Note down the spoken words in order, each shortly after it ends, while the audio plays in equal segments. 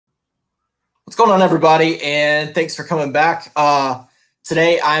going on, everybody? And thanks for coming back.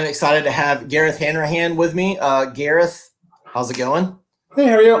 Today, I'm excited to have Gareth Hanrahan with me. Gareth, how's it going? Hey,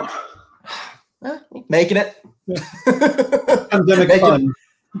 how are you? Making it. Pandemic fun.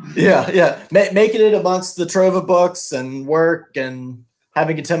 Making it amongst the trove of books and work and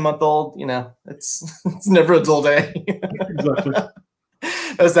having a 10-month-old. You know, it's never a dull day. Exactly.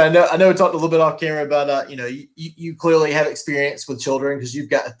 I know we talked a little bit off camera about you clearly have experience with children because you've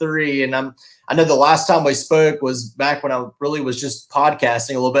got 3, and I know the last time we spoke was back when I really was just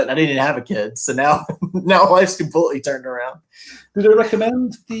podcasting a little bit and I didn't even have a kid. So now life's completely turned around. Did I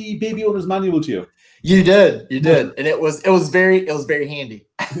recommend the baby owner's manual to you? You did, and it was very handy.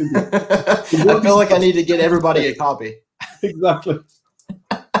 I feel like I need to get everybody a copy. Exactly.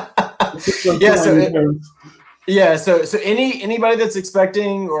 So anybody that's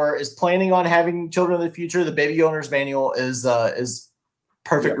expecting or is planning on having children in the future, the baby owner's manual is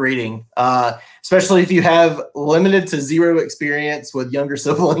perfect reading, especially if you have limited to 0 experience with younger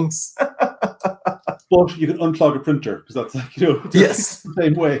siblings. But you can unclog a printer because that's yes, the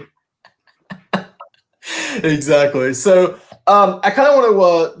same way. Exactly. So I kind of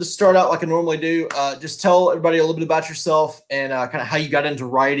want to start out like I normally do. Just tell everybody a little bit about yourself and kind of how you got into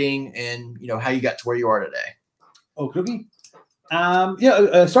writing and how you got to where you are today. Okay.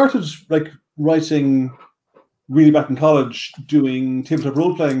 I started writing really back in college, doing tabletop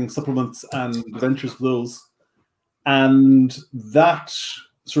role-playing supplements and adventures for those, and that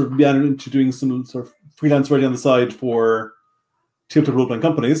sort of began into doing some sort of freelance writing on the side for tabletop role-playing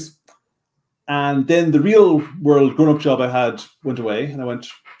companies. And then the real world grown-up job I had went away, and I went,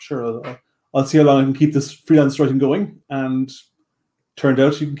 sure, I'll see how long I can keep this freelance writing going. And turned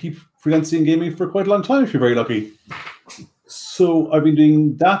out you can keep freelancing gaming for quite a long time if you're very lucky. So I've been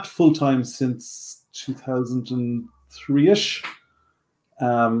doing that full-time since 2003-ish,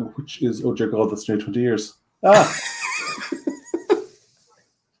 which is, oh dear God, that's nearly 20 years. Where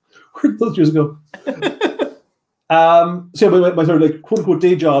did those years go? My sort of quote-unquote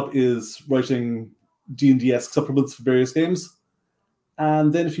day job is writing D&D-esque supplements for various games.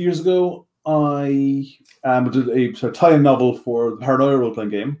 And then a few years ago, I did a sort of tie-in novel for the Paranoia role-playing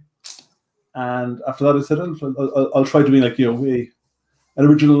game. And after that, I said, I'll try doing an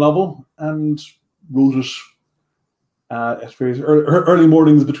original novel, and wrote it at various early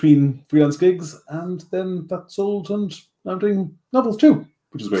mornings between freelance gigs, and then that sold, and now I'm doing novels too,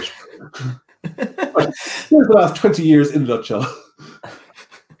 which is great. Here's the last 20 years in a nutshell.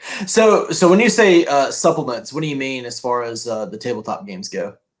 So when you say supplements, what do you mean as far as the tabletop games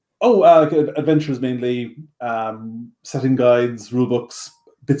go? Adventures mainly, setting guides, rule books,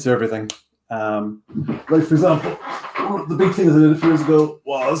 bits of everything. For example, one of the big things I did a few years ago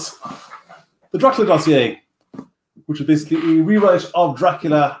was the Dracula dossier, which was basically a rewrite of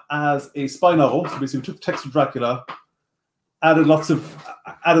Dracula as a spy novel. So basically we took the text of Dracula, added lots of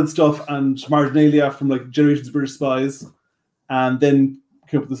added stuff and marginalia from generations of British spies, and then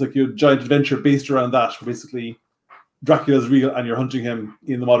came up with this giant adventure based around that, where basically Dracula's real and you're hunting him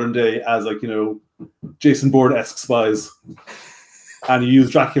in the modern day as Jason Bourne-esque spies. And you use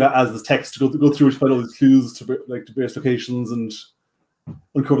Dracula as the text to go through to find all these clues to various locations and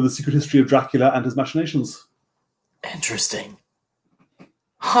uncover the secret history of Dracula and his machinations. Interesting.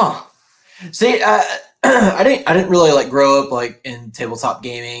 Huh. See, I didn't really grow up in tabletop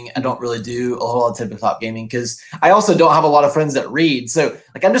gaming. I don't really do a whole lot of tabletop gaming because I also don't have a lot of friends that read. So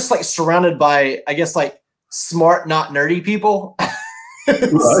I'm just surrounded by, I guess, smart, not nerdy people.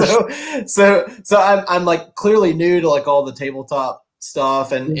 Right. So I'm clearly new to all the tabletop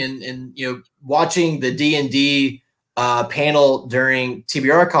stuff, and watching the D&D panel during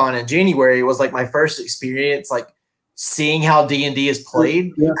TBRCon in January was my first experience seeing how D&D is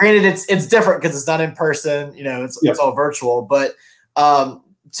played. Yeah. Granted, it's different because it's not in person, it's all virtual. But tell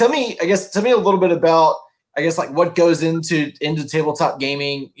me a little bit about what goes into tabletop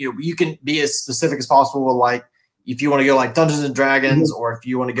gaming. You can be as specific as possible with if you want to go Dungeons and Dragons, or if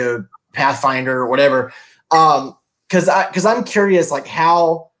you want to go Pathfinder or whatever. Because I'm curious,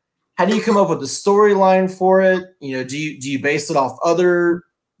 how do you come up with the storyline for it? Do you base it off other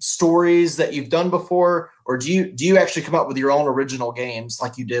stories that you've done before, or do you actually come up with your own original games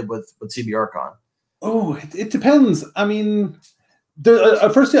like you did with TBRCon? Oh, it depends. I mean,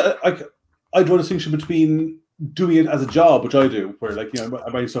 firstly, I draw a distinction between doing it as a job, which I do, where I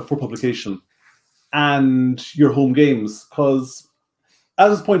write stuff for publication, and your home games, because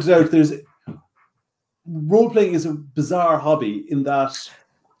as is pointed out, role-playing is a bizarre hobby in that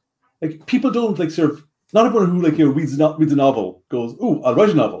people don't not everyone who reads a novel goes, oh, I'll write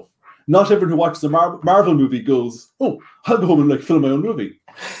a novel. Not everyone who watches a Marvel movie goes, oh, I'll go home and film my own movie.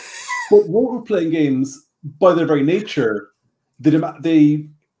 But role-playing games, by their very nature, they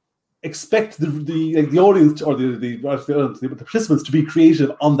expect the audience or the participants to be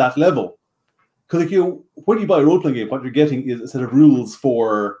creative on that level. Because when you buy a role-playing game, what you're getting is a set of rules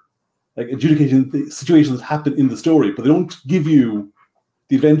for adjudicating the situations that happen in the story, but they don't give you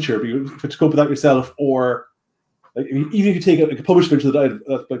the adventure. But you have to cope with that yourself, or even if you take a published adventure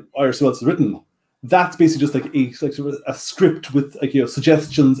that IRC has written, that's basically just a script with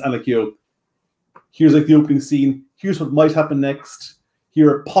suggestions and here's the opening scene, here's what might happen next, here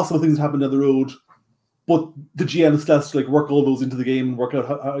are possible things that happen down the road, but the GM still has to work all those into the game and work out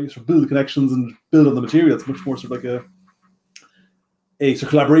how you sort of build the connections and build on the material. It's much more sort of a sort of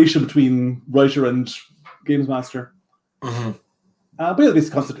collaboration between writer and games master. Mm-hmm. But the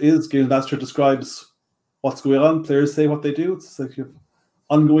basic concept is games master describes what's going on, players say what they do. It's like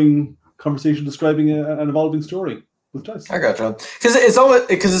ongoing conversation describing an evolving story with dice. I gotcha. Because it's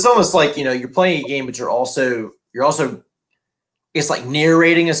almost like you're playing a game, but you're also it's like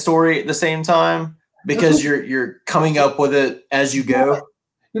narrating a story at the same time because you're coming up with it as you go.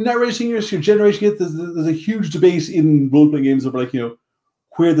 You're narrating, you're generating it. There's a huge debate in role playing games over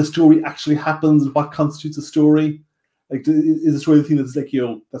where the story actually happens and what constitutes a story. Is the story the thing that's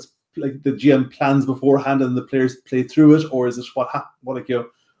that's the GM plans beforehand and the players play through it, or is it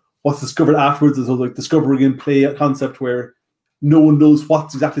what's discovered afterwards? Is discovering in play concept where no one knows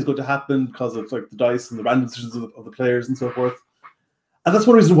what exactly is going to happen because of the dice and the random decisions of the players and so forth. And that's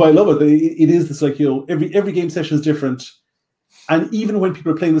one reason why I love it. It is this every game session is different, and even when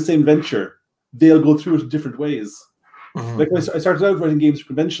people are playing the same adventure, they'll go through it in different ways. Mm-hmm. I started out writing games for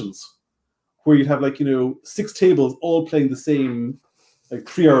conventions where you'd have 6 tables all playing the same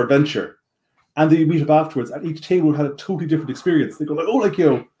 3-hour adventure, and then you meet up afterwards, and each table had a totally different experience. They go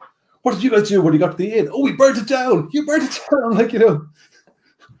what did you guys do when you got to the inn? Oh, we burnt it down. You burnt it down.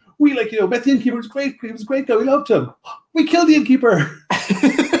 We met the innkeeper. It was great. He was a great guy. We loved him. We killed the innkeeper.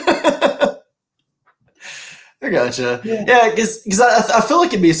 I gotcha. Yeah, because I feel like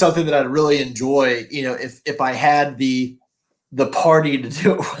it'd be something that I'd really enjoy. If I had the party to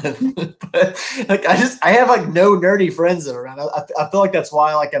do it with. But I have no nerdy friends that are around. I feel like that's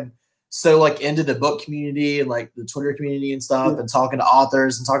why I'm so into the book community and the Twitter community and stuff, and talking to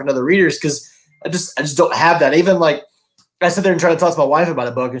authors and talking to other readers, because I just don't have that. Even I sit there and try to talk to my wife about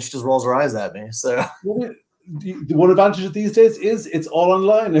a book and she just rolls her eyes at me. So the one advantage of these days is it's all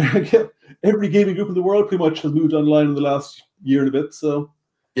online. Every gaming group in the world pretty much has moved online in the last year and a bit. So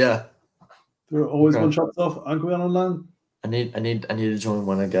yeah, there are always one shot stuff. I'm going online. I need to join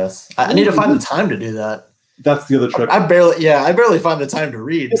one, I guess. I need to find the time to do that. That's the other trick. I barely find the time to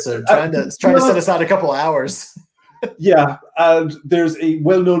read. So trying to set aside a couple of hours. Yeah, and there's a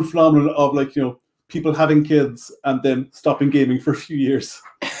well-known phenomenon of people having kids and then stopping gaming for a few years.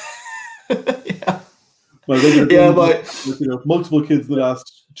 Yeah. Multiple kids in the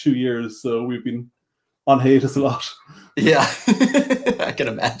last 2 years, so we've been on hiatus a lot. Yeah, I can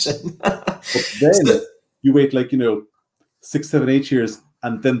imagine. But then you wait 6, 7, 8 years,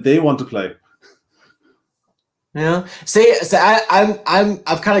 and then they want to play. Yeah.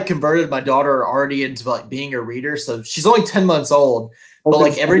 I've kind of converted my daughter already into being a reader. So she's only 10 months old,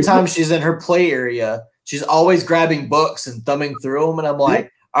 but every time she's in her play area, she's always grabbing books and thumbing through them, and I'm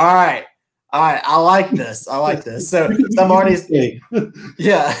like, all right, I like this. So I'm already,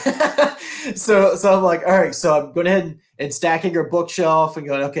 yeah. so I'm like, all right. So I'm going ahead and stacking her bookshelf and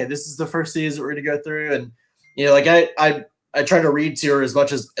going, okay, this is the first series that we're going to go through, and I try to read to her as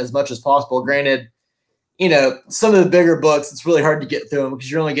much as possible. Granted, some of the bigger books, it's really hard to get through them because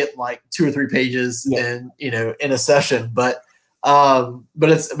you're only getting 2 or 3 pages in a session. But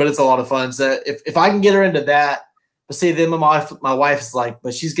it's a lot of fun. So if I can get her into that, but see, then my wife is like,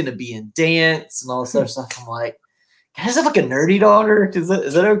 but she's gonna be in dance and all this other stuff. I'm like, can I just have a nerdy daughter? Is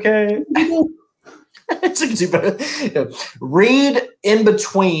that okay? Read in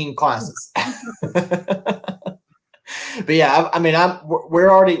between classes. But yeah, we're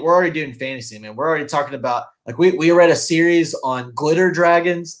already doing fantasy, man. We're already talking about we read a series on glitter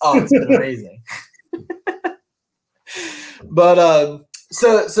dragons. Oh, it's been amazing. But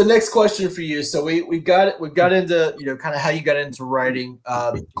so next question for you. So we've got into kind of how you got into writing.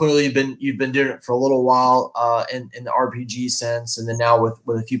 Clearly you've been doing it for a little while in the RPG sense, and then now with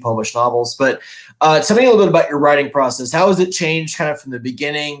a few published novels. But tell me a little bit about your writing process. How has it changed kind of from the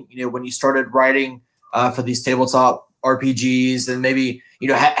beginning? When you started writing for these tabletop RPGs, and maybe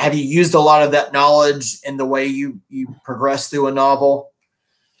have you used a lot of that knowledge in the way you progress through a novel?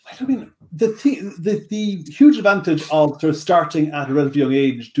 I mean, the huge advantage of starting at a relatively young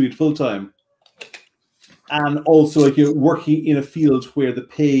age, doing it full time, and also working in a field where the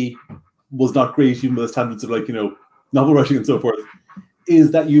pay was not great, even by the standards of like, you know, novel writing and so forth,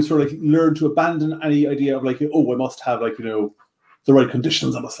 is that you sort of like learn to abandon any idea of like, oh, I must have like, you know, the right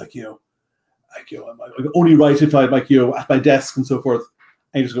conditions. I must like, you know, I can only write if I'm like, you know, at my desk and so forth.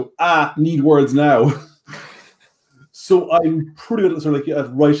 And you just go, need words now. So I'm pretty good at sort of like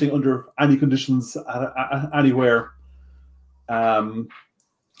at writing under any conditions anywhere. And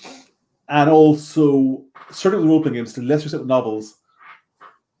also, certainly with role-playing games, to lesser extent with novels,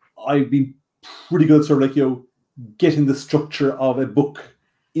 I've been pretty good at sort of like, you know, getting the structure of a book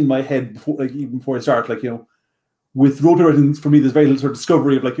in my head before, like, even before I start. Like, you know, with role-playing writing, for me, there's very little sort of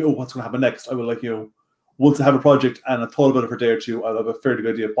discovery of like, oh, what's going to happen next. I will like, you know, once I have a project and I've thought about it for a day or two, I'll have a fairly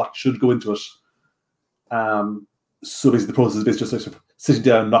good idea of what should go into it. So basically the process is basically just like sitting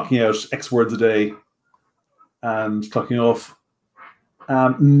down, knocking out X words a day and clocking off.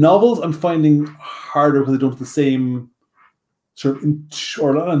 Novels I'm finding harder because I don't have the same sort of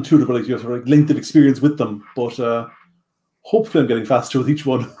or not intuitive, but like, you know, sort of like length of experience with them. But hopefully I'm getting faster with each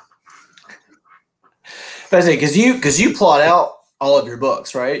one. Because you plot out all of your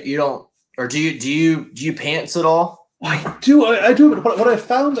books, right? You don't, or do you pants at all? I do. But what I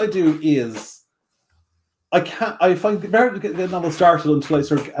found I do is I find it very hard to get the novel started until I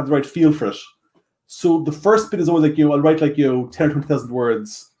sort of have the right feel for it. So the first bit is always like, you know, I'll write like, you know, 10 or 20,000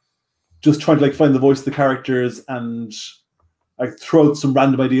 words, just trying to like find the voice of the characters and like throw out some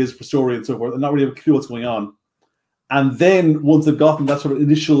random ideas for story and so forth, and not really have a clue what's going on. And then once I've gotten that sort of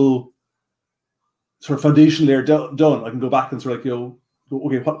initial sort of foundation layer done, I can go back and sort of like, you know,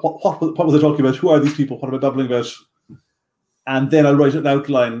 okay, what was I talking about? Who are these people? What am I babbling about? And then I'll write an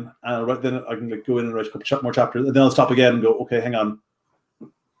outline, and then I can like go in and write a couple more chapters, and then I'll stop again and go, okay, hang on,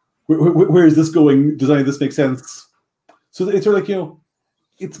 where is this going? Does any of this make sense? So it's sort of like, you know,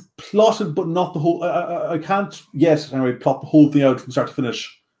 it's plotted, but not the whole. I can't yet anyway plot the whole thing out from start to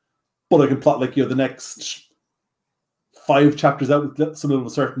finish, but I can plot like, you know, the next 5 chapters out with some level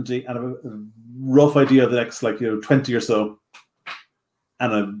of certainty and a rough idea of the next like, you know, 20 or so,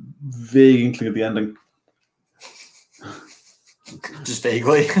 and a vague inkling of the ending. Just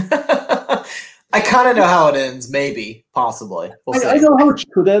vaguely. I kind of know how it ends, maybe, possibly. I know how it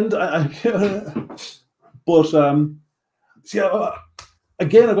could end, but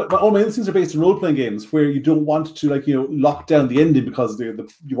again, all my instincts are based on role-playing games where you don't want to like, you know, lock down the ending because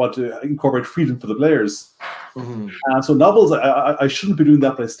you want to incorporate freedom for the players. Mm-hmm. So novels, I shouldn't be doing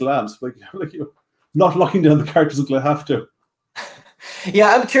that, but I still am. So like you know, not locking down the characters until I have to.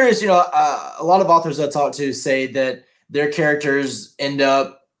 Yeah, I'm curious. You know, a lot of authors I talk to say that their characters end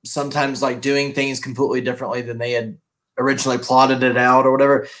up sometimes like doing things completely differently than they had originally plotted it out or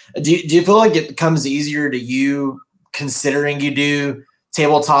whatever. Do you feel like it becomes easier to you considering you do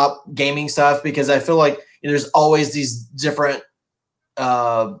tabletop gaming stuff? Because I feel like, you know, there's always these different you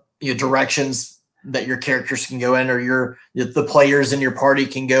know, directions that your characters can go in, or the players in your party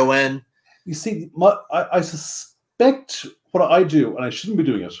can go in. You see, I suspect what I do, and I shouldn't be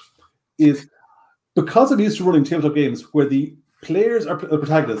doing it, is because I'm used to running tabletop games where the players are the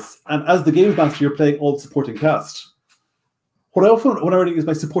protagonists, and as the games master, you're playing all the supporting cast. What I often, when I read is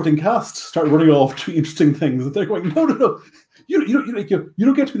my supporting cast start running off to interesting things, and they're going, no, you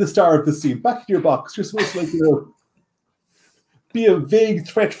don't get to be the star of this scene. Back in your box. You're supposed to, like, you know, be a vague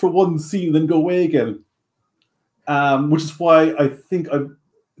threat for one scene, then go away again. Which is why I think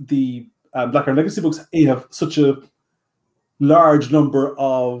the Black Iron Legacy books have such a large number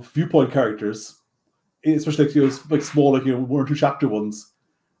of viewpoint characters, especially like, you know, like small, like, you know, 1 or 2 chapter ones,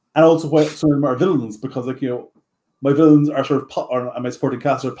 and also why some of them are villains, because like, you know, my villains are sort of and my supporting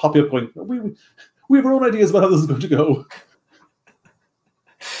cast are popping up going, we have our own ideas about how this is going to go.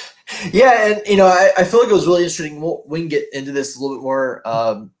 Yeah, and you know, I feel like it was really interesting. We can get into this a little bit more,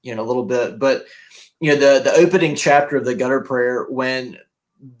 you know, a little bit, but you know, the opening chapter of the Gutter Prayer, when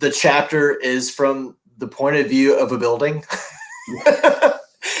the chapter is from the point of view of a building,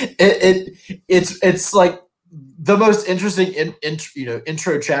 it's like the most interesting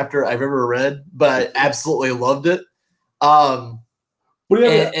intro chapter I've ever read, but I absolutely loved it.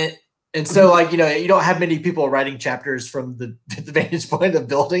 And so, like, you know, you don't have many people writing chapters from the vantage point of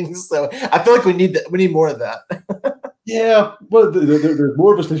buildings, so I feel like we need more of that. Yeah, well, there's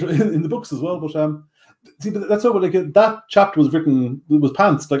more of us in the books as well, but see, but that's what, like, that chapter was written, it was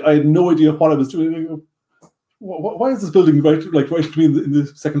pants. Like, I had no idea what I was doing. Why is this building right to me in the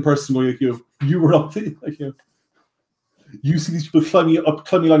second person, going, like, you were up the, like, you know, you see these people climbing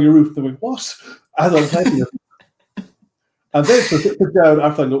along your roof, they're like, what? As I'm typing it. And then so sit down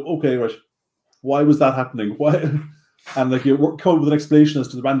after I go, okay, right, why was that happening? Why? And like, you come up with an explanation as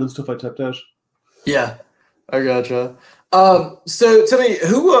to the random stuff I typed out. Yeah. I gotcha. So tell me,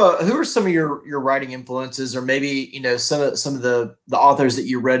 who are some of your writing influences, or maybe some of the authors that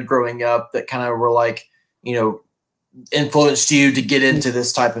you read growing up that kind of were like influenced you to get into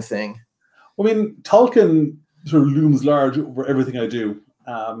this type of thing? I mean, Tolkien sort of looms large over everything I do.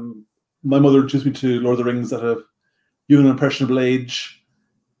 My mother introduced me to Lord of the Rings at a young and impressionable age.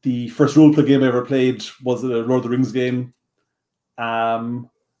 The first role-play game I ever played was a Lord of the Rings game. And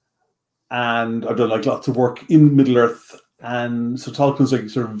I've done like lots of work in Middle-earth. And so Tolkien's like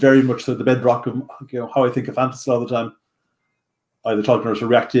sort of very much the bedrock of how I think of fantasy all the time. Either Tolkien or sort of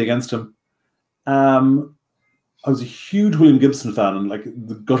reacting against him. I was a huge William Gibson fan, and like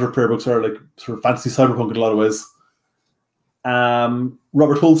the Gutter Prayer books are like sort of fantasy cyberpunk in a lot of ways.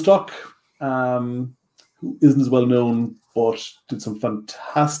 Robert Holstock, who isn't as well known, but did some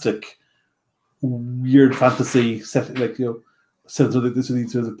fantastic weird fantasy set, like set of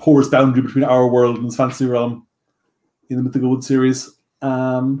the porous boundary between our world and this fantasy realm in the Mythical Wood series.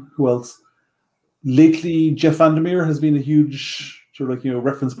 Who else? Lately, Jeff Vandermeer has been a huge sort of like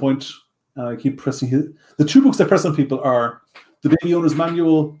reference point. I keep pressing the two books I press on people are The Baby Owner's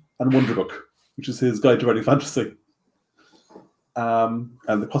Manual and Wonder Book, which is his guide to writing fantasy. And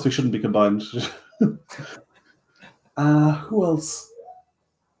they possibly shouldn't be combined. Who else?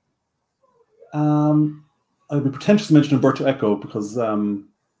 I'd be pretentious to mention Umberto Eco because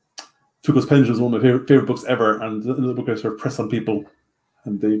Foucault's Pendulum is one of my favorite books ever, and the book I sort of press on people,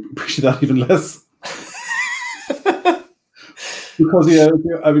 and they appreciate that even less. Because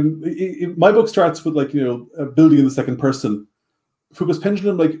I mean, my book starts with like building in the second person. Foucault's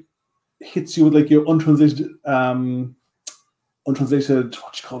Pendulum like hits you with like your untranslated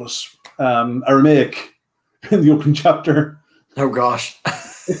what you call it, Aramaic in the opening chapter. Oh gosh,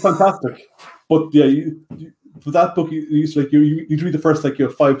 it's fantastic. But yeah, for that book, you used to, like you read the first like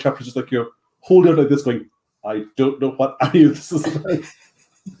 5 chapters, just like hold out like this, going, I don't know what any of this is about.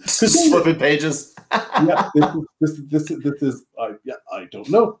 Just flipping pages. Yeah, this is I don't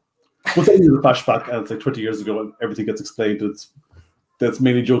know. But then you have a flashback, and it's like 20 years ago, and everything gets explained. That's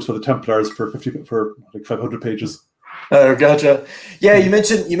mainly jokes for the Templars for like 500 pages. Oh, gotcha. Yeah, you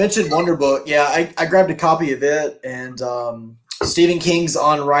mentioned Wonder Book. Yeah, I grabbed a copy of it, and Stephen King's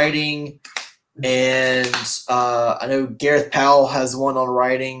on writing, and I know Gareth Powell has one on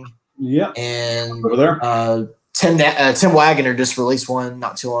writing. Yeah, and over there. Tim Wagner just released one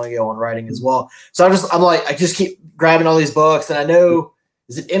not too long ago on writing as well. So I just keep grabbing all these books, and I know,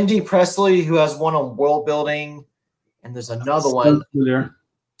 is it M.D. Presley who has one on world building, and there's another one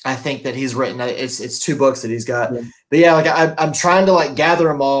I think that he's written. It's 2 books that he's got. Yeah. But yeah, like I'm trying to like gather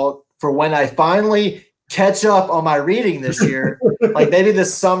them all for when I finally catch up on my reading this year. Like maybe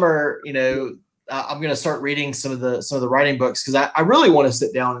this summer, I'm going to start reading some of the writing books, because I really want to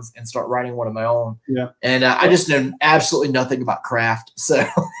sit down and start writing one of my own. Yeah. And I just know absolutely nothing about craft. So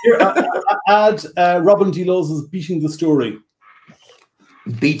here, add Robin D. Lowes' Beating the Story.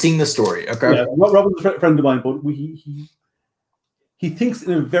 Beating the Story. Okay. Yeah, Robin's a friend of mine, but he thinks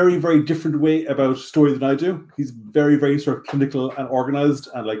in a very, very different way about story than I do. He's very, very sort of clinical and organized,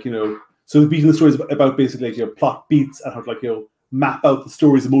 and like so Beating the Story is about basically like plot beats and how to like map out the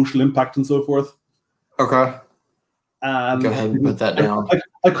story's emotional impact and so forth. Okay. Go ahead and put that down.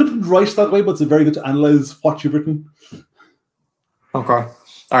 I couldn't write that way, but it's very good to analyze what you've written. Okay. All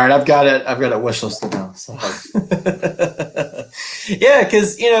right. I've got it wish listed now. So. Yeah,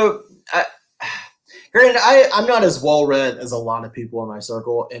 because granted, I'm not as well read as a lot of people in my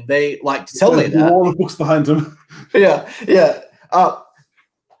circle, and they like to tell me that. All the books behind them. Yeah.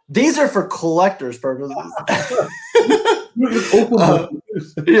 These are for collectors' purposes.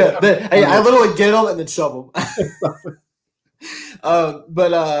 Yeah, I literally get them and then shove them.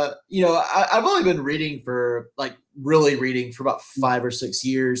 But I've only been reading for about 5 or 6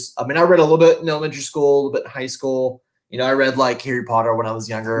 years. I mean, I read a little bit in elementary school, a little bit in high school. I read like Harry Potter when I was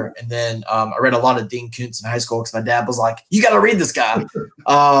younger, and then I read a lot of Dean Koontz in high school because my dad was like, "You got to read this guy,"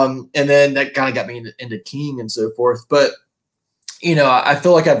 and then that kind of got me into King and so forth. But I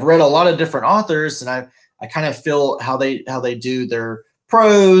feel like I've read a lot of different authors, and I kind of feel how they do their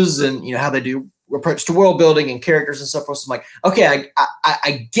prose, and how they do approach to world building and characters and so forth. So I'm like, okay,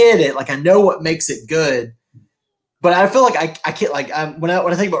 I get it. Like I know what makes it good, but I feel like I can't when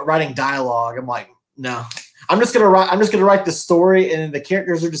I think about writing dialogue, I'm like, no. I'm just gonna write the story, and the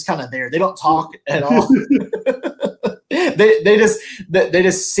characters are just kind of there. They don't talk at all. they just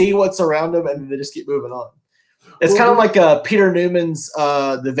see what's around them, and they just keep moving on. It's kind of like Peter Newman's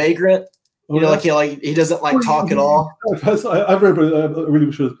The Vagrant. He doesn't like talk at all. I've read, but I really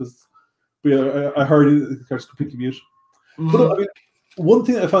wish it was, because I heard it's completely mute. Mm-hmm. But I mean, one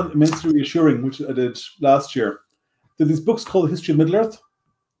thing I found immensely reassuring, which I did last year, there are these books called The History of Middle-earth,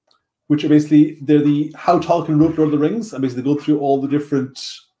 which are basically, they're the how Tolkien wrote Lord of the Rings, and basically they go through all the different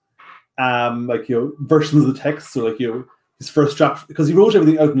versions of the text. So his first draft, because he wrote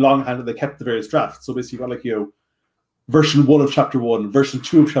everything out in longhand and they kept the various drafts. So basically you got version 1 of chapter 1, version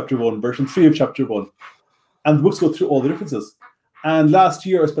 2 of chapter 1, version 3 of chapter 1. And the books go through all the differences. And last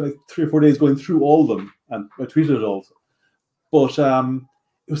year I spent 3 or 4 days going through all of them, and I tweeted it all. But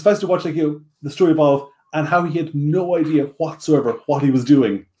it was nice to watch the story evolve and how he had no idea whatsoever what he was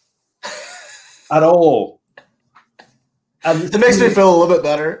doing at all. And it makes me feel a little bit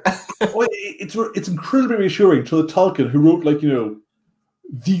better. It's incredibly reassuring to the Tolkien, who wrote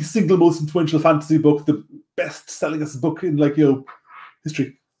the single most influential fantasy book, the best-sellingest book in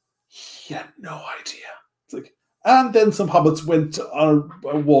history. He had no idea. It's like, and then some hobbits went on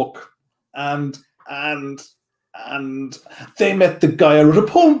a walk, and they met the guy I wrote a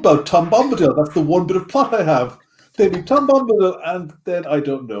poem about, Tom Bombadil. That's the one bit of plot I have. They meet Tom Bombadil, and then I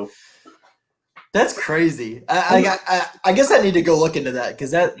don't know. That's crazy. I guess I need to go look into that,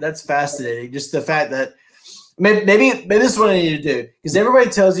 because that's fascinating. Just the fact that maybe this is what I need to do, because everybody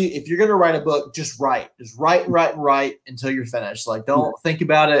tells you if you're going to write a book, just write and write until you're finished. Like, don't think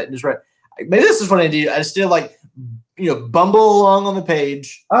about it and just write. Maybe this is what I do. I just bumble along on the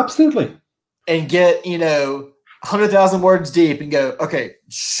page. Absolutely. And get 100,000 words deep and go, okay,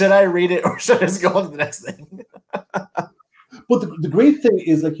 should I read it or should I just go on to the next thing? But the great thing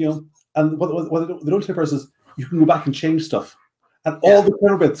is and what they don't say first is you can go back and change stuff, and all the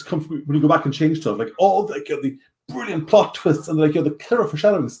clever bits come from when you go back and change stuff. Like all the brilliant plot twists and the clever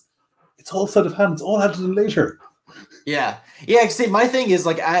foreshadowings. It's all sleight of hand. It's all added in later. Yeah. See, my thing is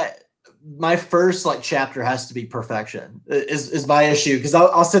my first chapter has to be perfection. Is my issue, because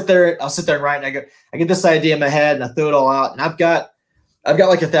I'll sit there and write, and I get this idea in my head and I throw it all out, and I've got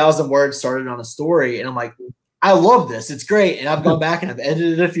 1,000 words started on a story, and I'm like, I love this. It's great. And I've gone back and I've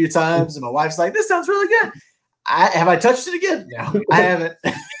edited it a few times, and my wife's like, this sounds really good. Have I touched it again? No, I haven't.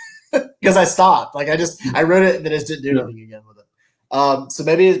 Because I stopped. I wrote it and then I just didn't do anything again with it. So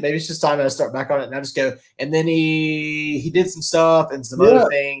maybe it's just time to start back on it, and I just go. And then he did some stuff and some other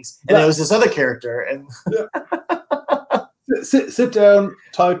things, and there was this other character. And sit down,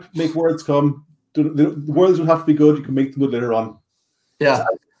 type, make words come. The words don't have to be good. You can make them good later on. Yeah.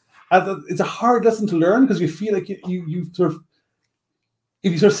 It's a hard lesson to learn, because you feel like you sort of,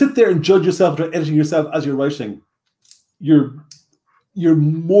 if you sort of sit there and judge yourself or editing yourself as you're writing, you're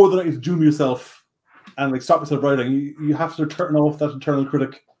more than likely to doom yourself and stop yourself writing. You have to turn off that internal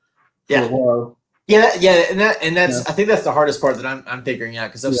critic for a while. And that's I think that's the hardest part that I'm figuring out,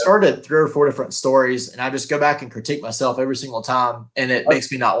 because I've started 3 or 4 different stories, and I just go back and critique myself every single time, and it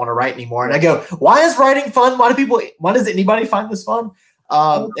makes me not want to write anymore. And I go, why is writing fun? Why does anybody find this fun?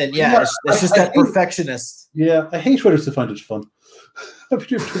 It's just that perfectionist. Yeah, I hate writers who find it fun.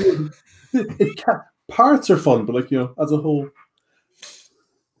 Parts are fun, but as a whole.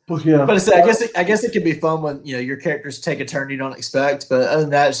 But yeah. But I guess it can be fun when your characters take a turn you don't expect. But other than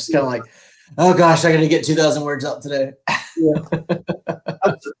that, it's just kind of like, oh gosh, I got to get 2,000 words up today. Yeah.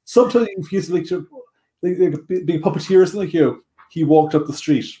 Sometimes you feel being puppeteers like he walked up the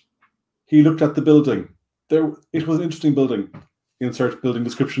street. He looked at the building. It was an interesting building. Insert building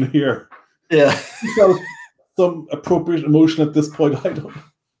description here. Yeah. He felt some appropriate emotion at this point. I don't.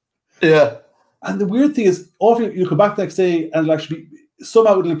 Yeah. And the weird thing is, often you come back the next day and actually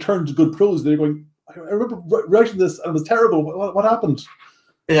somehow it'll turn to good prose. They're going, I remember writing this and it was terrible. What happened?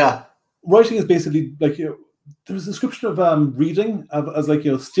 Yeah. Writing is basically there's a description of reading as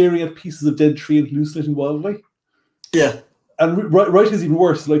staring at pieces of dead tree and hallucinating wildly. Yeah. And writing is even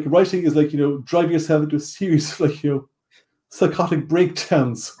worse. Writing is driving yourself into a series of psychotic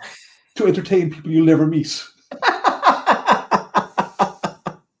breakdowns to entertain people you'll never meet.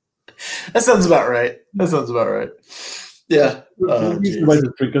 That sounds about right. Yeah.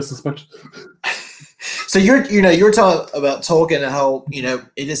 Drink, I suspect. So you're talking about Tolkien and how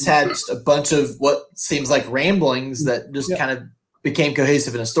it just had just a bunch of what seems like ramblings that just kind of became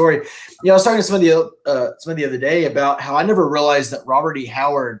cohesive in a story. I was talking to somebody the other day about how I never realized that Robert E.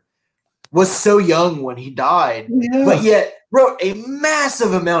 Howard was so young when he died, but yet wrote a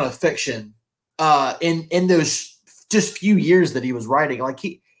massive amount of fiction in those just few years that he was writing.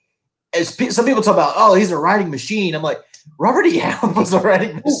 Some people talk about, oh, he's a writing machine. I'm like, Robert E. Howard was a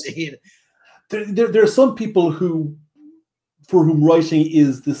writing machine. There are some people for whom writing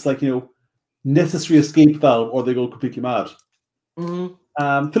is this necessary escape valve, or they go completely mad.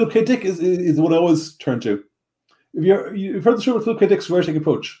 Mm-hmm. Philip K. Dick is the one I always turn to. You've heard the show with Philip K. Dick's writing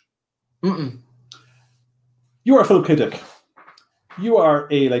approach. Mm-mm. You are Philip K. Dick. you are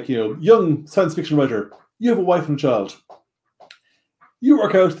a young science fiction writer. You have a wife and a child. You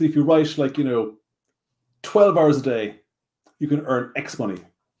work out that if you write 12 hours a day, you can earn X money.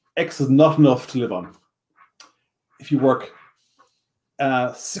 X is not enough to live on. If you work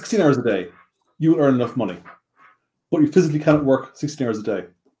 16 hours a day, you will earn enough money. But you physically cannot work 16 hours a day.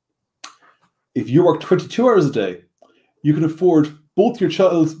 If you work 22 hours a day, you can afford both your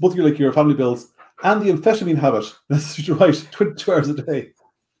your family bills and the amphetamine habit necessary to write 22 hours a day.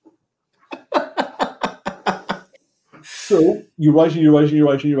 So you write and you write and you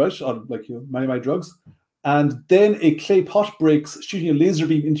write and you write on many drugs, and then a clay pot breaks, shooting a laser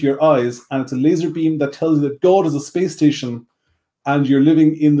beam into your eyes, and it's a laser beam that tells you that God is a space station, and you're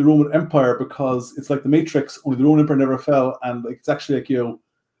living in the Roman Empire because it's like the Matrix, only the Roman Empire never fell, and it's actually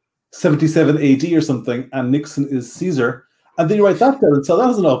 77 AD or something, and Nixon is Caesar, and then you write that down and sell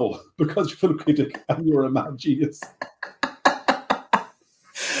that as a novel because you're full of critic and you're a mad genius.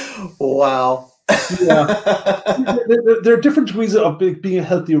 Wow. Yeah, there are different degrees of being a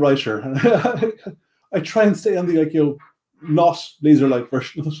healthy writer. I try and stay on the not laser-like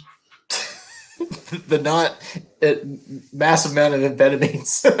version of it. The not massive amount of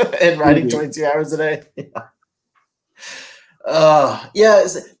amphetamines and writing 22 hours a day. Yeah,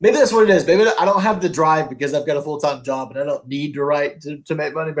 maybe that's what it is. Maybe I don't have the drive because I've got a full-time job and I don't need to write to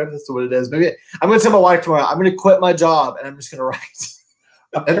make money. Maybe that's what it is. Maybe I'm going to tell my wife tomorrow, I'm going to quit my job and I'm just going to write.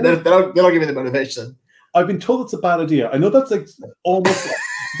 And they don't give me the motivation. I've been told it's a bad idea. I know that's almost.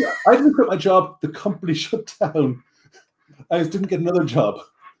 I didn't quit my job. The company shut down. I just didn't get another job.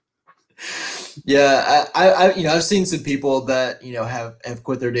 Yeah, I've seen some people that have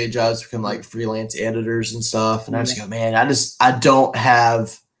quit their day jobs to become like freelance editors and stuff, and I just go, man, I don't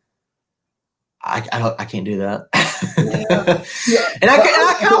have. I can't do that. Yeah. And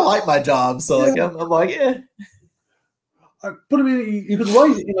I kind of like my job, so I'm like, yeah. But I mean, you can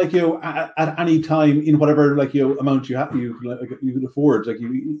write at any time in whatever amount you have you can afford.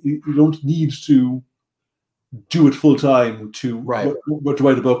 You don't need to do it full time to write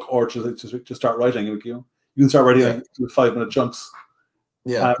a book or to start writing. You can start writing with 5-minute chunks.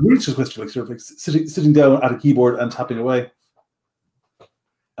 Yeah, really, it's just a question sitting down at a keyboard and tapping away.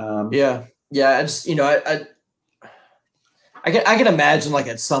 Yeah. I just I can imagine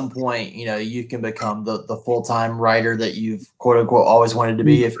at some point, you can become the full-time writer that you've quote unquote always wanted to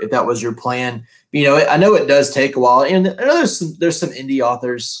be if that was your plan. I know it does take a while. And I know there's some indie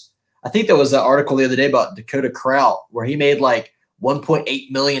authors. I think there was an article the other day about Dakota Kraut where he made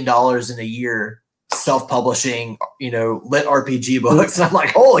 $1.8 million in a year self-publishing, lit RPG books. And I'm like,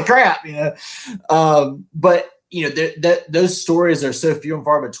 holy crap, but those stories are so few and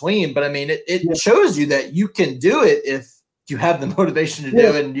far between. But I mean, it shows you that you can do it if you have the motivation to do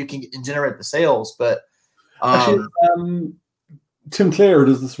it and you can generate the sales. But actually, Tim Clare, who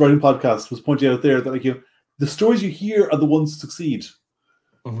does this writing podcast, was pointing out there that the stories you hear are the ones that succeed.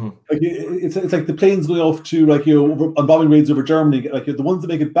 Mm-hmm. It's like the planes going off to on bombing raids over Germany. The ones that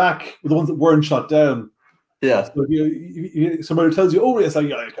make it back are the ones that weren't shot down. Yeah. So somebody tells you, "Oh yes, I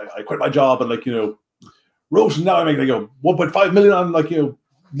quit my job and wrote and now I make 1.5 million on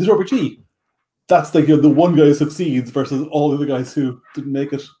this RPG." That's the one guy who succeeds versus all the other guys who didn't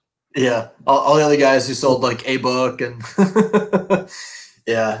make it. Yeah, all the other guys who sold a book and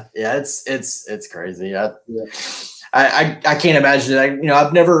it's crazy. I can't imagine it.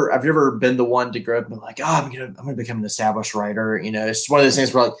 I've never been the one to grow up and be like, I'm gonna become an established writer. It's one of those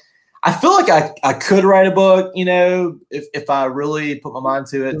things where I feel like I could write a book. If I really put my mind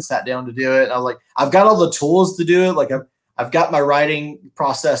to it and sat down to do it. And I was like, I've got all the tools to do it. I've got my writing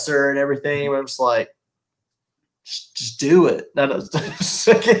processor and everything. Where I'm just like, just do it. I'm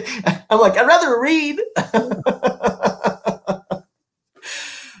like, I'd rather read.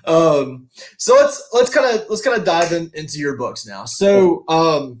 So let's kind of dive into your books now. So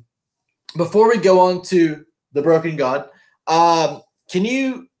before we go on to The Broken God, can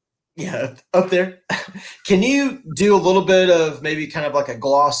you up there? Can you do a little bit of maybe kind of a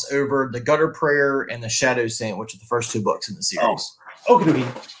gloss over The Gutter Prayer and The Shadow Saint, which are the first 2 books in the series? Okay.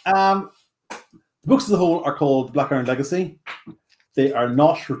 The books as a whole are called Black Iron Legacy. They are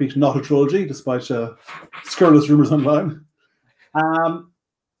not a trilogy, despite scurrilous rumors online.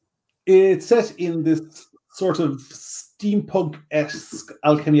 It's set in this sort of steampunk-esque,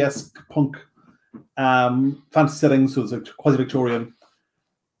 alchemy-esque punk fantasy setting, so it's quasi-Victorian.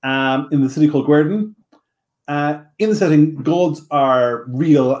 In the city called Guerdon. In the setting, gods are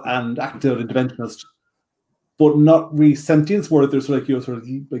real and active and interventionist, but not really sentient. It's more like there's sort of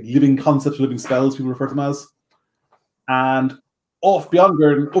living concepts, living spells, people refer to them as. And off beyond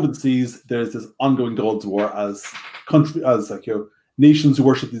Guerdon, over the seas, there's this ongoing gods war as nations who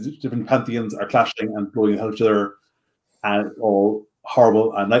worship these different pantheons are clashing and blowing hell each other, and it's all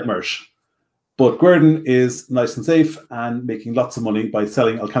horrible and nightmarish. But Guerden is nice and safe and making lots of money by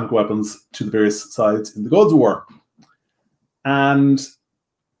selling alchemical weapons to the various sides in the Gods' War. And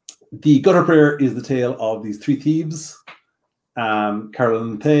the Gutter Prayer is the tale of these three thieves,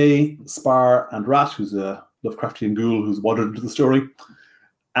 Carolyn Thay, Spar, and Rat, who's a Lovecraftian ghoul who's wandered into the story,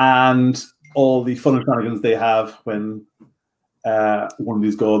 and all the fun and shenanigans they have when one of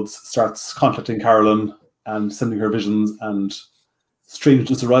these gods starts contacting Carolyn and sending her visions, and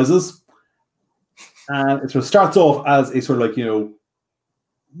strangeness arises. And it sort of starts off as a sort of like,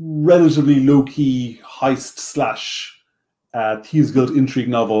 relatively low-key heist / Thieves Guild intrigue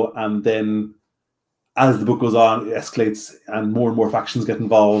novel, and then as the book goes on, it escalates and more factions get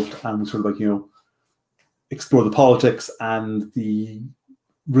involved, and we sort of like, explore the politics and the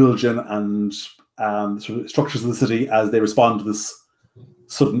religion and sort of structures of the city as they respond to this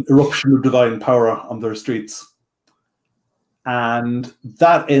sudden eruption of divine power on their streets. And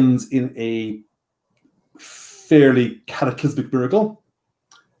that ends in a fairly cataclysmic miracle.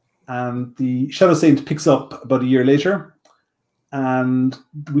 And the Shadow Saint picks up about a year later, and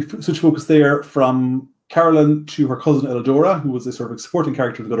we switch focus there from Carolyn to her cousin Eladora, who was a sort of supporting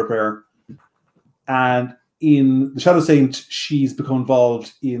character in the Gutter Prayer. And in the Shadow Saint, she's become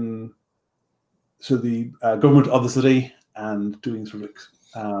involved in sort of the government of the city and doing sort of like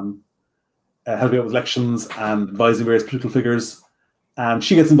helping out with elections and advising various political figures. And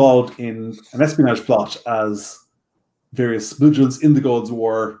she gets involved in an espionage plot as various belligerents in the Gods'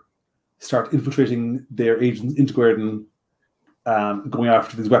 War start infiltrating their agents into Guerden, going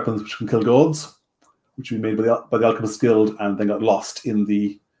after these weapons which can kill gods, which were made by the Alchemist Guild and then got lost in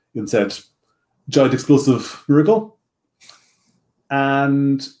the said giant explosive miracle.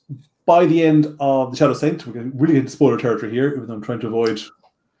 And by the end of the Shadow Saint, we're going to really into spoiler territory here, even though I'm trying to avoid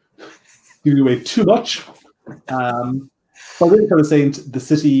giving away too much. By the end of Shadow Saint, the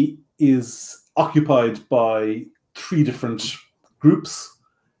city is occupied by three different groups.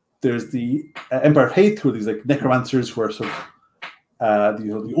 There's the Empire of Haith, who are these like necromancers who are sort of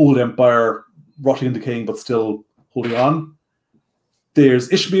the old empire, rotting and decaying, but still holding on. There's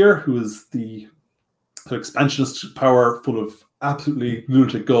Ishmir, who is the sort of expansionist power, full of absolutely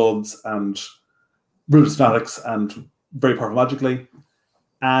lunatic gods and religious fanatics and very powerful magically.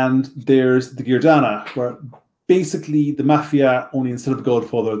 And there's the Girdana, where basically the mafia, only instead of a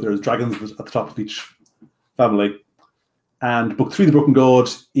godfather, there's dragons at the top of each family. And Book 3, The Broken God,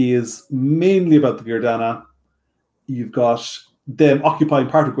 is mainly about the Girdana. You've got them occupying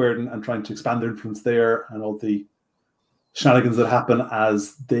part of Guerden and trying to expand their influence there, and all the shenanigans that happen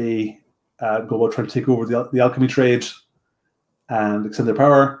as they go about trying to take over the alchemy trade and extend their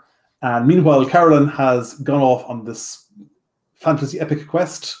power. And meanwhile, Carolyn has gone off on this fantasy epic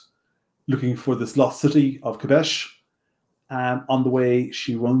quest looking for this lost city of Kabesh. And on the way,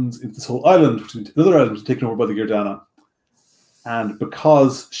 she runs into this whole island, which is another island taken over by the Girdana. And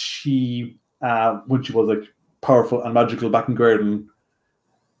because she, when she was like powerful and magical back in Guerden,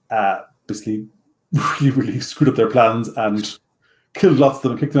 basically really screwed up their plans and killed lots of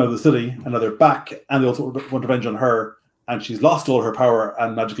them and kicked them out of the city. And now they're back, and they also want revenge on her. And she's lost all her power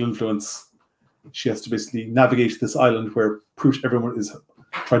and magical influence. She has to basically navigate this island where pretty much everyone is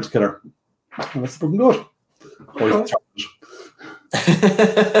trying to kill her. And that's the Broken God.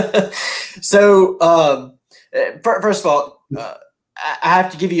 So, first of all, I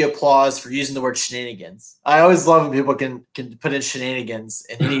have to give you applause for using the word shenanigans. I always love when people can put in shenanigans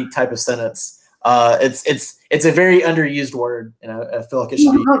in any type of sentence. It's a very underused word, and I feel like it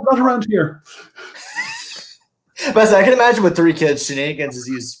should be not around here. But I can imagine with 3 kids, shenanigans is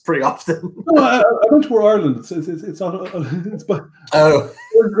used pretty often. No, I went to Ireland. It's not. It's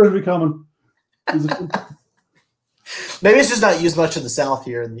very common. Maybe it's just not used much in the South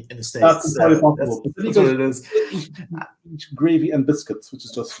here in the States. That's entirely possible. That's what it is. Gravy and biscuits, which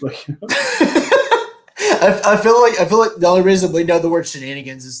is just like. I feel like the only reason we know the word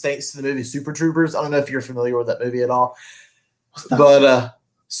shenanigans is thanks to the movie Super Troopers. I don't know if you're familiar with that movie at all, but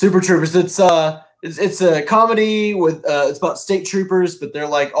Super Troopers. It's a comedy with it's about state troopers, but they're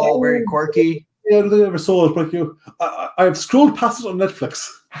like all very quirky. Yeah, I never saw it, but I've scrolled past it on Netflix.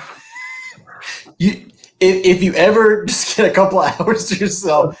 If you ever just get a couple of hours to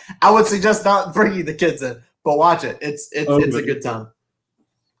yourself, I would suggest not bringing the kids in, but watch it. It's a good time.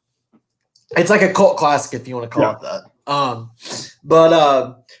 It's like a cult classic, if you want to call it that.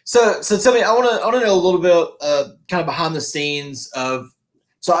 So tell me, I want to know a little bit kind of behind the scenes of.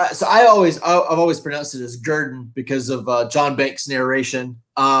 I've always pronounced it as Guerden because of John Banks' narration.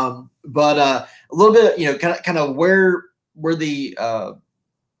 But a little bit, kind of where where you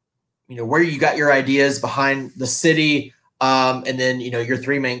got your ideas behind the city, and then your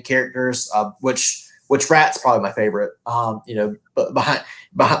three main characters, which Rat's probably my favorite, but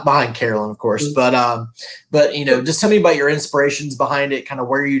behind Carolyn, of course. But just tell me about your inspirations behind it, kind of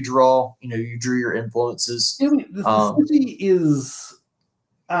where you draw, you drew your influences. The city is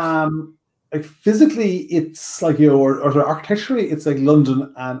like physically, it's like or architecturally, it's like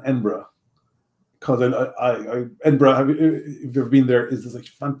London and Edinburgh. Because Edinburgh, if you've ever been there, is this like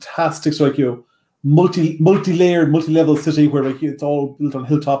fantastic, so like multi-layered, multi-level city where like it's all built on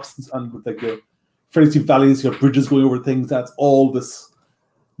hilltops and with like fairly steep valleys, bridges going over things. That's all this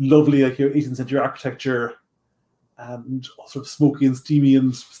lovely like 18th century architecture, and all sort of smoky and steamy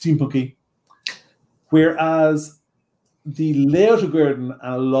and steampunky. Whereas the layout of Garden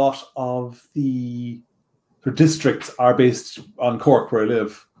and a lot of the districts are based on Cork, where I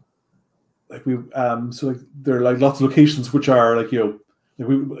live. Like so like there are like lots of locations which are like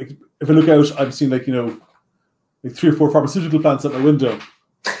if I look out, I'm seeing like 3 or 4 pharmaceutical plants at my window,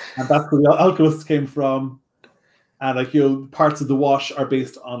 and that's where the alchemists came from. And like parts of the Wash are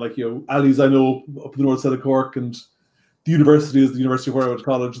based on like alleys I know up in the north side of Cork, and the university is the university where I went to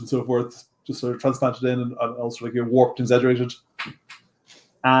college and so forth, just sort of transplanted in and also like warped and exaggerated.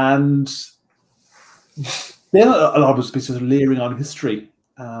 And then a lot of it's based on layering on history.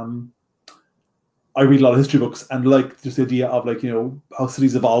 I read a lot of history books, and like just the idea of like how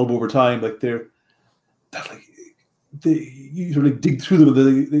cities evolve over time, like you sort of like dig through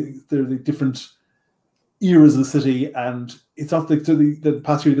them, they're like different eras of the city, and it's not like the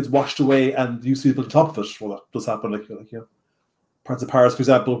past year gets washed away and you see people on top of it. Well, that does happen, like parts of Paris, for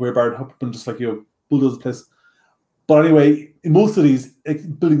example, where Baron Hupperman just like bulldoze the place. But anyway, in most cities,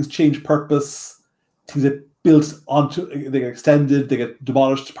 buildings change purpose, things get built onto, they get extended, they get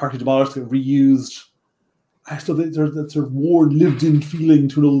demolished, partly demolished, they get reused. I still think there's that sort of warm, lived-in feeling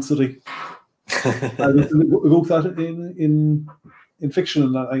to an old city. I evoke that in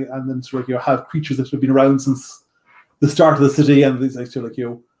fiction, and then sort of have creatures that have been around since the start of the city, and these like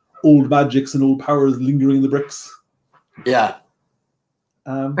old magics and old powers lingering in the bricks. Yeah.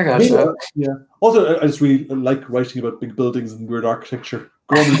 I gotcha. Yeah. Also, I just really like writing about big buildings and weird architecture.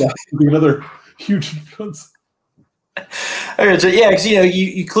 Growing up being another huge influence. Okay, so yeah, because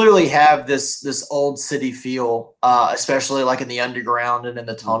you clearly have this old city feel, especially like in the underground and in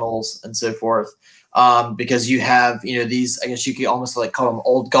the tunnels and so forth, because you have these, I guess you could almost like call them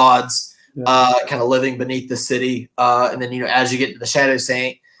old gods, kind of living beneath the city, and then as you get to the Shadow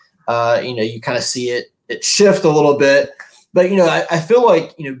Saint, you kind of see it shift a little bit, but I feel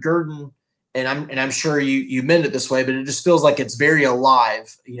like Gurdon. And I'm sure you meant it this way, but it just feels like it's very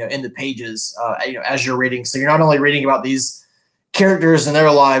alive, in the pages, as you're reading. So you're not only reading about these characters and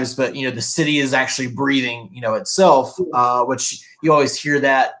their lives, but the city is actually breathing, itself, which you always hear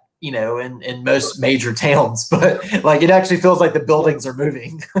that, in most major towns. But like it actually feels like the buildings are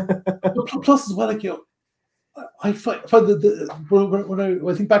moving. Plus, as well, like I find when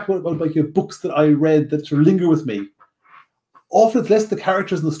I think back about like books that I read that sort of linger with me. Often it's less the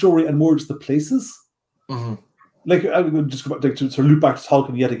characters in the story and more just the places. Mm-hmm. Like I would just go back to sort of loop back to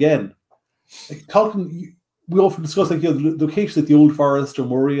Tolkien yet again. Like Tolkien, we often discuss like the locations like the Old Forest or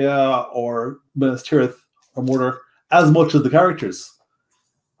Moria or Minas Tirith or Mordor as much as the characters.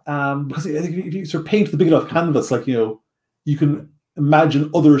 Because I think if you sort of paint the big enough canvas, like you can imagine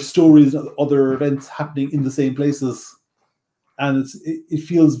other stories, other events happening in the same places, and it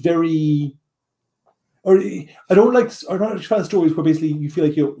feels very. Or I don't like fan of stories where basically you feel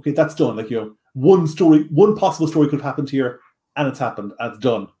like okay, that's done. Like one possible story could have happened here, and it's happened, and it's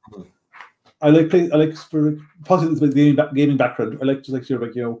done. Mm-hmm. I like for possibly it's like gaming background. I like just like sort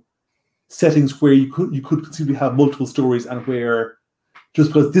of settings where you could conceivably have multiple stories, and where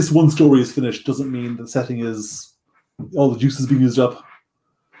just because this one story is finished doesn't mean the setting is all the juice is being used up.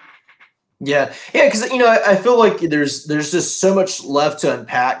 Yeah, because I feel like there's just so much left to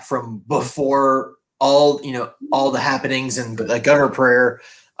unpack from before. All the happenings and the Gunner Prayer.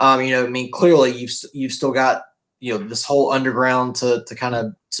 Clearly you've still got this whole underground to kind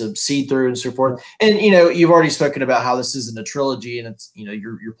of to see through and so forth. And you've already spoken about how this isn't a trilogy, and it's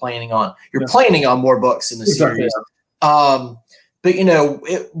you're planning on more books in the series. But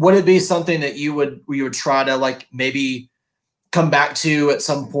would it be something that you would try to like maybe come back to at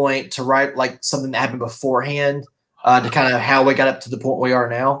some point to write like something that happened beforehand, to kind of how we got up to the point we are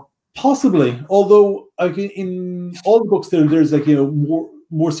now? Possibly, although like in all the books there's like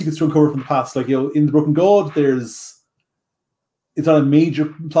more secrets to uncover from the past. Like in the Broken God, it's not a major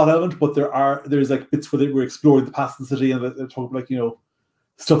plot element, but there's like bits where we're exploring the past of the city, and they're talking about like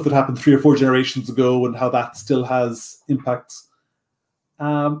stuff that happened 3 or 4 generations ago and how that still has impacts.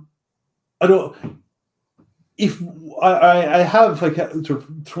 I don't. If I have like sort of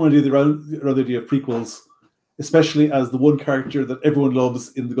thrown around the idea of prequels, especially as the one character that everyone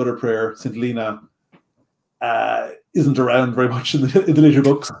loves in the Gutter Prayer, St. Lena, isn't around very much in the later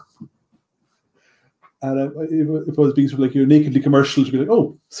books. And if I was being sort of like nakedly commercial, to be like,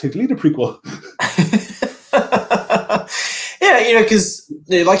 oh, St. Lena prequel. Yeah, because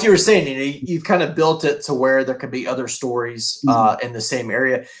like you were saying, you've kind of built it to where there could be other stories in the same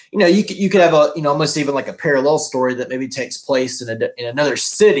area. You could have a almost even like a parallel story that maybe takes place in another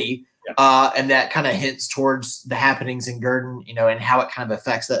city, and that kind of hints towards the happenings in Gurdon, and how it kind of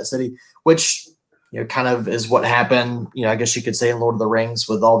affects that city, which kind of is what happened. I guess you could say in Lord of the Rings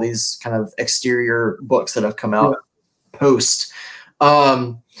with all these kind of exterior books that have come out post.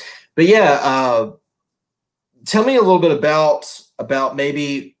 But yeah. Tell me a little bit about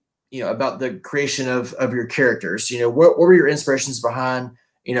maybe about the creation of your characters. What were your inspirations behind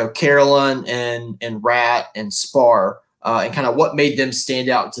Carolyn and Rat and Spar, and kind of what made them stand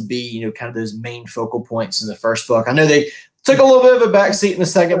out to be kind of those main focal points in the first book? I know they took a little bit of a backseat in the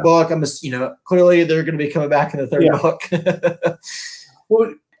second book. I'm just clearly they're going to be coming back in the third book.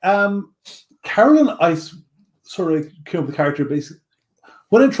 Well, Carolyn, I sort of came up with the character basically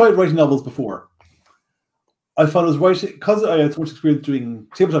when I tried writing novels before. I found I was writing, because I had so much experience doing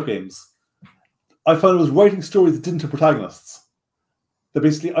tabletop games, I found I was writing stories that didn't have protagonists. That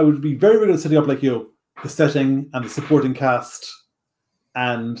basically I would be very, very good at setting up the setting and the supporting cast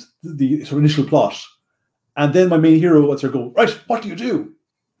and the sort of initial plot. And then my main hero would sort of go, right, what do you do?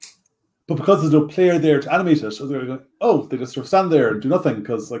 But because there's no player there to animate it, they're going, oh, they just sort of stand there and do nothing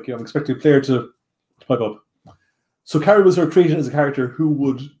because I'm expecting a player to pipe up. So Carrie was sort of created as a character who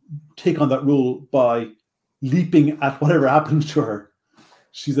would take on that role by leaping at whatever happened to her.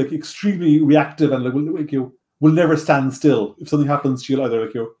 She's extremely reactive and will never stand still. If something happens, she'll either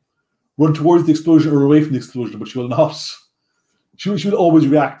run towards the explosion or away from the explosion, but she will not. She will always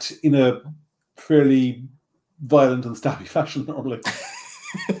react in a fairly violent and stabby fashion normally.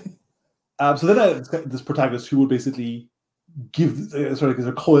 So then I had this protagonist who would basically give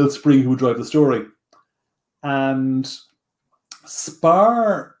a coiled spring who would drive the story. And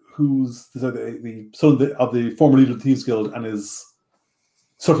Spar, who's the son of the former leader of the Thieves Guild and is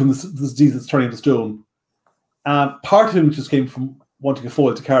suffering this disease that's turning into stone. Part of him just came from wanting a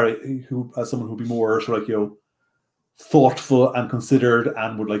foil to carry, who as someone who'd be more thoughtful and considered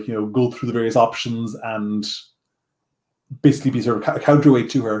and would go through the various options and basically be sort of a counterweight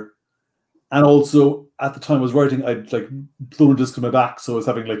to her. And also at the time I was writing, I'd blown a disc to my back, so I was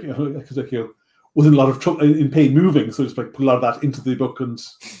having wasn't a lot of trouble in pain moving, so just put a lot of that into the book and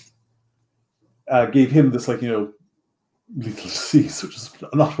gave him this lethal disease, which is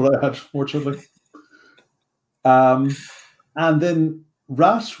not what I had, fortunately. And then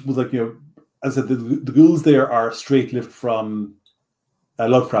Rat was as I said, the ghouls there are a straight lift from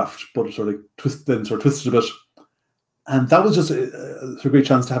Lovecraft, but sort of twisted a bit. And that was just a great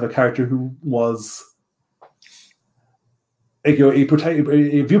chance to have a character who was a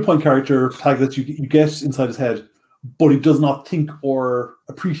viewpoint character protagonist you get inside his head, but he does not think or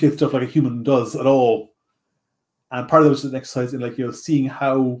appreciate stuff like a human does at all. And part of that was an exercise in seeing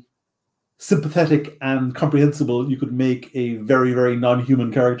how sympathetic and comprehensible you could make a very, very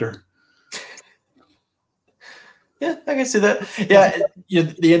non-human character. Yeah, I can see that.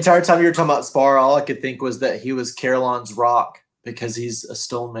 Yeah, the entire time you were talking about Spar, all I could think was that he was Carolyn's rock because he's a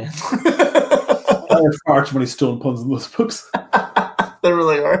stone man. There are far too many stone puns in those books. There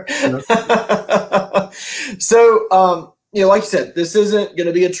really are. Yeah. So, like you said, this isn't going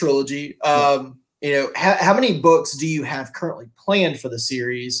to be a trilogy. How many books do you have currently planned for the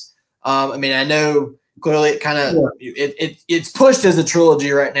series? I know clearly it kind of it's pushed as a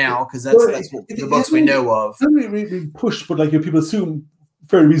trilogy right now because that's what the books we know of. It's not really pushed, but people assume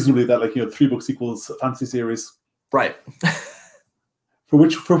very reasonably that 3-book sequels a fantasy series, right? for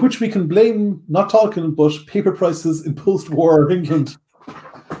which we can blame not Tolkien but paper prices in post-war England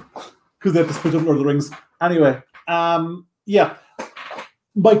because they had to split up Lord of the Rings. Anyway,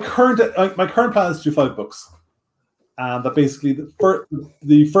 my current plan is to do 5 books. And that basically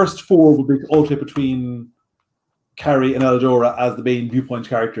the first 4 will be alternate between Carrie and Eladora as the main viewpoint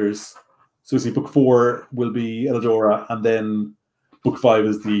characters. So book 4 will be Eladora, and then book 5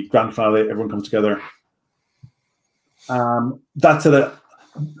 is the grand finale. Everyone comes together. That's it.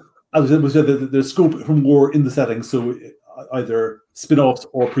 As I said, there's scope for more in the setting. So either spin-offs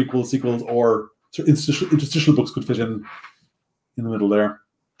or prequels, sequels, or interstitial books could fit in the middle there.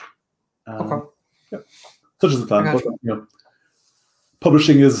 Okay. Yeah. Such as the plan.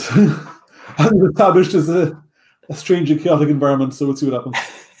 publishing is established as a strange and chaotic environment. So we'll see what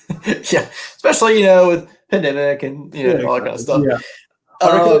happens. Yeah, especially with pandemic and all that kind of stuff. Yeah.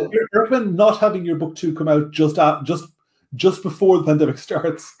 I recommend not having your book 2 come out just before the pandemic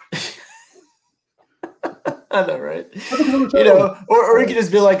starts. I know, right? Or you could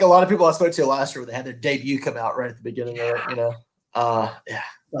just be like a lot of people I spoke to last year, where they had their debut come out right at the beginning of it. Yeah,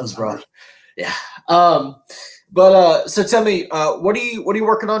 that was rough. Yeah. But so tell me, what are you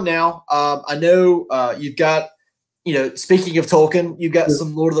working on now? I know you've got, speaking of Tolkien, you've got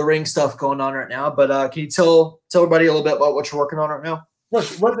some Lord of the Rings stuff going on right now. But can you tell everybody a little bit about what you're working on right now?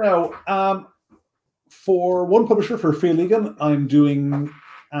 Right now, for one publisher, for Free Legan, I'm doing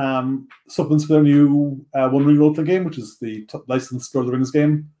supplements for their new One Ring role-playing game, which is the licensed Lord of the Rings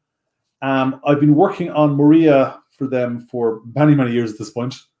game. I've been working on Moria for them for many, many years at this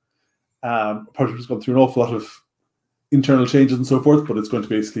point. Project has gone through an awful lot of internal changes and so forth, but it's going to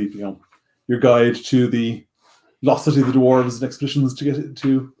basically, your guide to the lost city of the dwarves and expeditions to get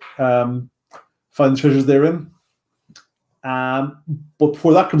to find the treasures therein. But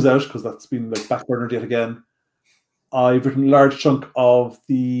before that comes out, because that's been backburnered yet again, I've written a large chunk of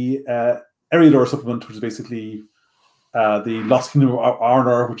the Eriador supplement, which is basically the Lost Kingdom of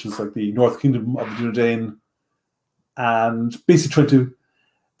Arnor, which is like the North Kingdom of the Dunedain, and basically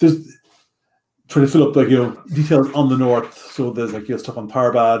trying to fill up details on the north. So there's stuff on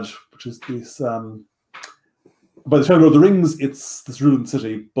Parabad, which is this. By the time of Lord of the Rings, it's this ruined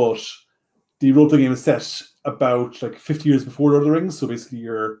city, but the role-playing game is set about 50 years before Lord of the Rings. So basically,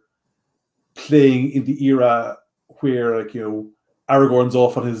 you're playing in the era where Aragorn's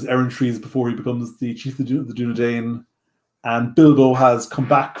off on his errantries before he becomes the chief of the Dunedain, and Bilbo has come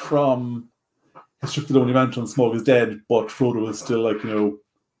back from his trip to the Lonely Mountain. Smaug is dead, but Frodo is still a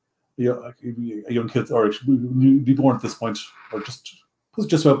young kid, or be born at this point, or just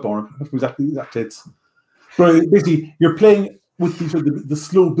about born. I don't know exact dates. But basically, you're playing with the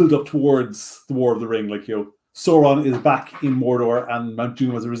slow build up towards the War of the Ring. Sauron is back in Mordor, and Mount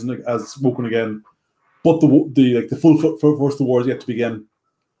Doom has arisen as woken again. But the full force of the war is yet to begin.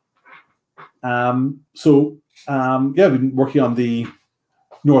 I've been working on the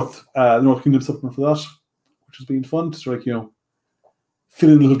North Kingdom supplement for that, which has been fun to fill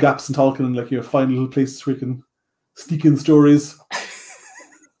in little gaps in Tolkien and find little places where you can sneak in stories.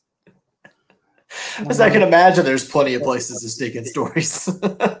 As I can imagine, there's plenty of places to sneak in stories.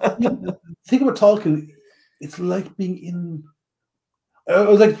 Think about Tolkien. It's like being in. I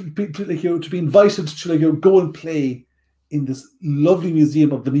was to be invited to go and play in this lovely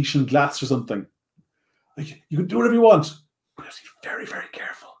museum of Venetian glass or something. You can do whatever you want, but you have to be very, very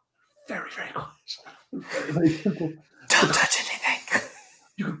careful, very, very quiet, very simple. Don't touch anything.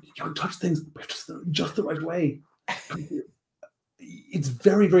 You can touch things, but just the right way. It's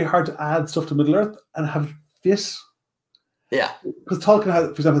very, very hard to add stuff to Middle Earth and have it fit. Yeah, because Tolkien has,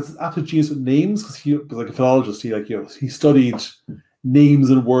 for example, this absolute genius with names. Because he was a philologist. He studied names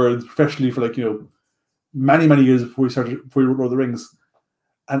and words professionally for many, many years before he wrote Lord of the Rings.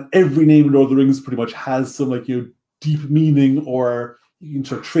 And every name in Lord of the Rings pretty much has some deep meaning, or you can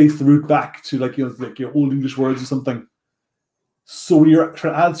sort of trace the root back to Old English words or something. So when you're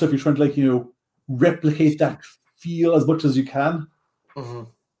trying to add stuff, you're trying to replicate that feel as much as you can. Mm-hmm.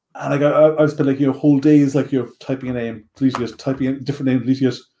 And I've spent whole days typing a name, deleting it, typing a different name, deleting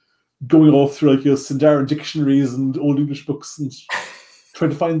it, going off through Sindarin dictionaries and Old English books and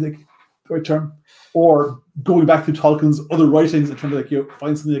trying to find the right term, or going back through Tolkien's other writings and trying to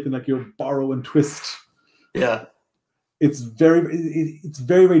find something I can borrow and twist. Yeah, it's very,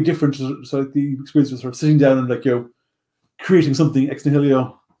 very different. So the experience of sort of sitting down and creating something ex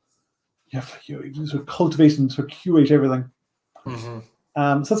nihilo. You have to sort of cultivate and sort of curate everything. Mm-hmm.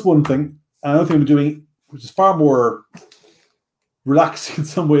 So that's one thing. Another thing I'm doing, which is far more relaxed in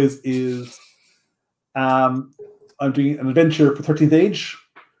some ways, is I'm doing an adventure for 13th Age.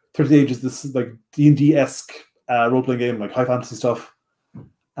 13th Age is this D&D-esque role-playing game, high fantasy stuff.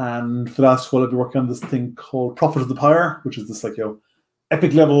 And for that, I've been working on this thing called Prophet of the Pyre, which is this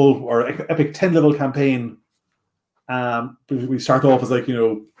epic level or epic 10-level campaign. We start off as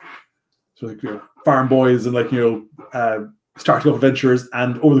farm boys and starting off adventures,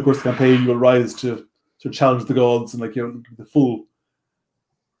 and over the course of the campaign, you will rise to challenge the gods and the full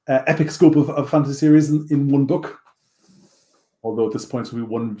epic scope of fantasy series in one book. Although at this point, it will be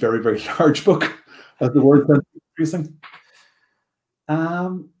one very, very large book as the word is increasing.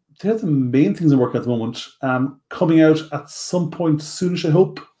 They're the main things I'm working at the moment. Coming out at some point soonish, I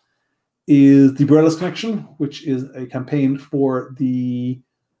hope, is the Borellis Connection, which is a campaign for the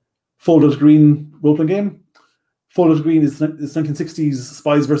Folded Green role-playing game Folded Green is this 1960s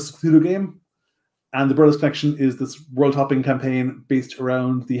Spies versus Cthulhu game. And the Brothers Connection is this world-hopping campaign based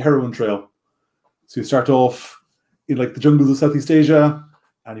around the heroin trail. So you start off in like the jungles of Southeast Asia,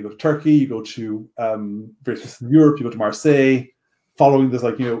 and you go to Turkey, you go to various places in Europe, you go to Marseille, following this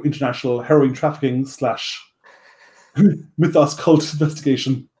like international heroin trafficking / mythos cult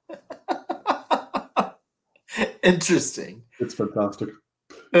investigation. Interesting. It's fantastic.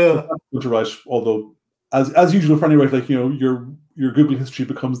 To write, although as usual for any writer, like your Google history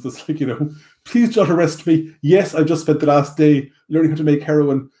becomes this like please don't arrest me. Yes, I just spent the last day learning how to make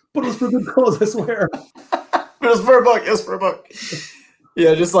heroin, but it's for a good cause, I swear. But it's for a book. It's for a book.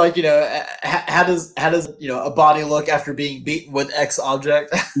 Yeah, just like how does a body look after being beaten with X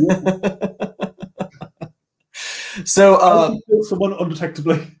object? So someone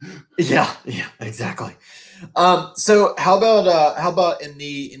undetectably. Yeah, exactly. So how about in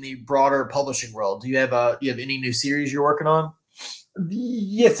the broader publishing world? Do you have any new series you're working on?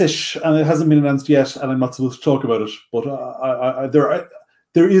 Yes-ish, and it hasn't been announced yet, and I'm not supposed to talk about it. But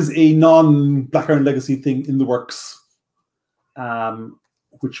there is a non-Black Iron Legacy thing in the works,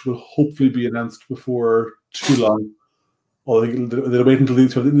 which will hopefully be announced before too long. Or they'll wait until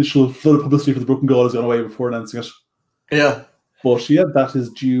the initial flood of publicity for the Broken God has gone away before announcing it. Yeah. But yeah, that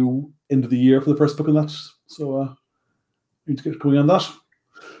is due end of the year for the first book on that. So we need to get going on that.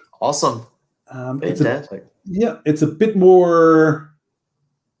 Awesome. Fantastic. It's a bit more.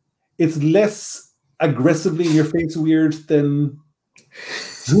 It's less aggressively in your face weird than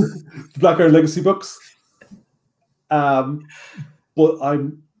the Black Iron Legacy books. But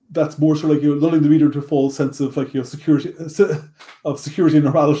that's more sort of like lulling the reader to a false sense of like security and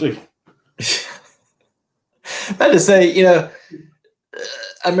normality. I had to say,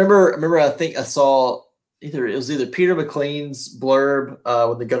 I remember I think I saw either Peter McLean's blurb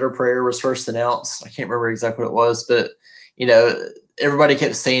when the Gutter Prayer was first announced. I can't remember exactly what it was, but everybody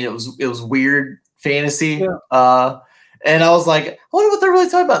kept saying it was weird fantasy. Yeah. And I was like, I wonder what they're really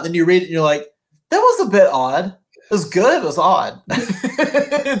talking about. And then you read it and you're like, that was a bit odd. It was good. It was odd.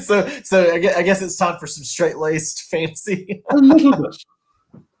 so I guess it's time for some straight-laced fantasy. A little bit.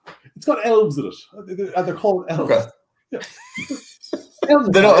 It's got elves in it. They're called elves. Okay. Yeah.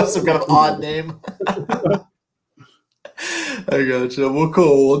 They don't have some kind of odd name. I gotcha. Well,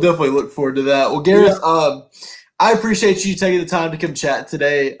 cool. We'll definitely look forward to that. Well, Gareth, I appreciate you taking the time to come chat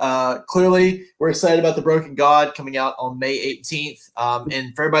today. Clearly, we're excited about The Broken God coming out on May 18th.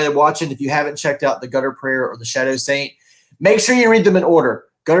 And for everybody watching, if you haven't checked out the Gutter Prayer or the Shadow Saint, make sure you read them in order.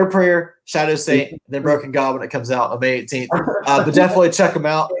 Gutter Prayer, Shadow Saint, and then Broken God when it comes out on May 18th. But definitely check them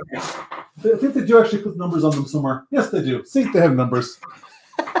out. I think they do actually put numbers on them somewhere. Yes, they do. See, they have numbers.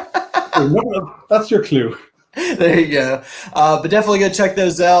 That's your clue. There you go. But definitely go check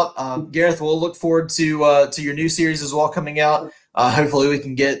those out. Gareth, we'll look forward to your new series as well coming out. Hopefully we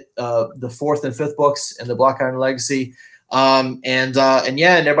can get the 4th and 5th books in the Black Iron Legacy. And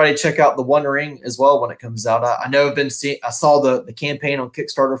everybody check out The One Ring as well when it comes out. I know I saw the campaign on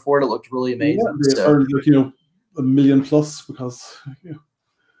Kickstarter for it. It looked really amazing. Yeah, they earned like, $1 million plus because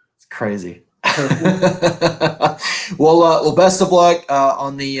it's crazy. Well, best of luck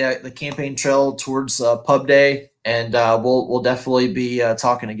on the campaign trail towards Pub Day, and we'll definitely be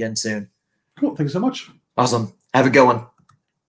talking again soon. Cool. Thank you so much. Awesome. Have a good one.